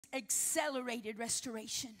accelerated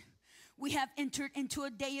restoration. We have entered into a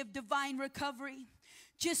day of divine recovery.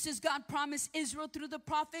 Just as God promised Israel through the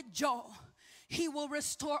prophet Joel, He will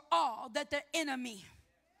restore all that the enemy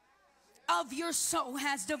of your soul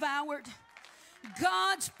has devoured.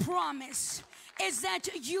 God's promise is that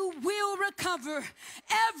you will recover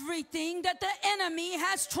everything that the enemy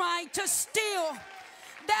has tried to steal.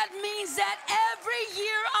 That means that every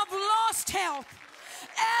year of lost health,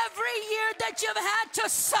 every year that you've had to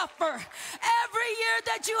suffer, every year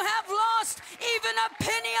that you have lost even a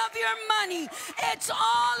penny of your money, it's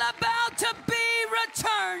all about to be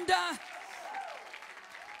returned.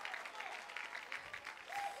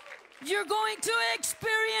 You're going to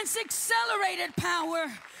experience accelerated power.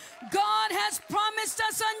 God has promised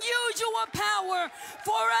us unusual power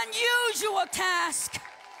for unusual task.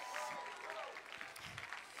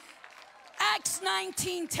 Acts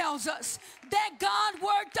 19 tells us that God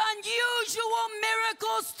worked unusual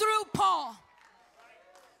miracles through Paul.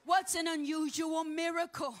 What's an unusual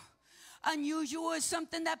miracle? Unusual is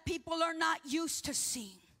something that people are not used to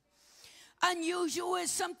seeing. Unusual is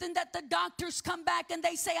something that the doctors come back and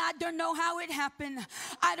they say, I don't know how it happened.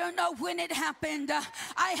 I don't know when it happened.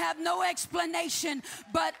 I have no explanation,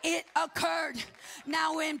 but it occurred.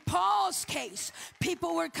 Now in Paul's case,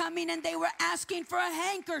 people were coming and they were asking for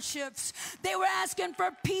handkerchiefs. They were asking for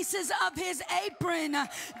pieces of his apron.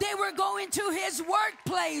 They were going to his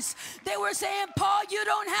workplace. They were saying, Paul, you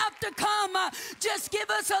don't have to come. Just give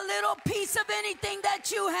us a little piece of anything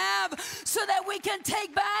that you have so that we can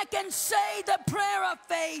take back and say the prayer of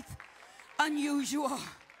faith. Unusual.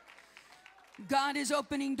 God is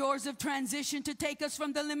opening doors of transition to take us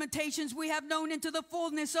from the limitations we have known into the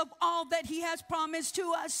fullness of all that He has promised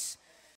to us.